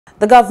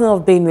The governor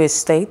of Benue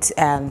State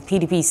and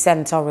PDP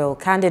senatorial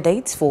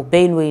candidate for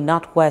Benue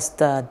North-West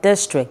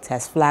District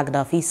has flagged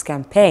off his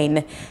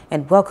campaign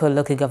in Gboko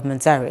local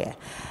government area.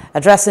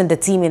 Addressing the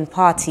teaming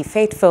party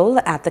faithful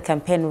at the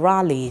campaign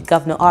rally,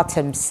 Governor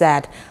Ortom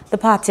said the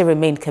party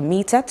remained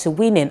committed to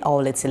winning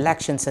all its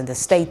elections in the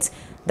state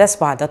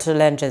despite the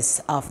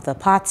challenges of the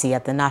party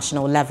at the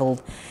national level.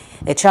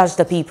 He charged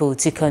the people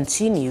to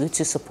continue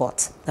to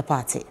support the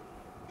party.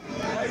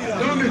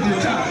 Don't be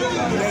deterred.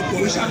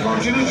 We shall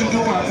continue to do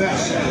our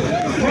best.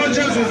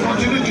 Projects will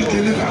continue to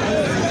deliver.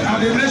 At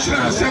the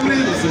National Assembly,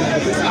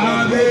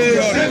 at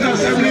the State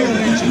Assembly,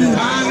 and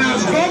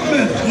as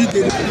government,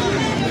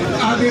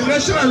 at the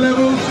national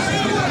level,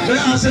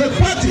 as a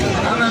party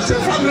and as a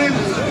family,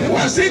 we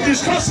are still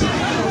discussing.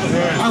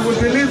 And we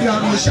believe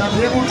that we shall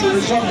be able to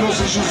resolve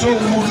those issues. So we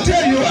will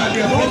tell you at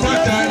the proper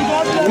time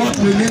what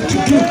we need to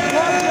do.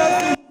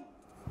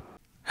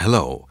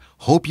 Hello.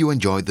 Hope you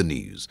enjoyed the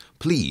news.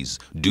 Please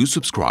do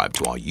subscribe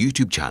to our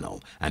YouTube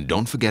channel and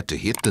don't forget to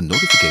hit the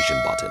notification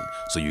button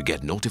so you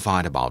get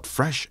notified about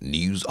fresh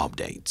news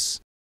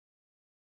updates.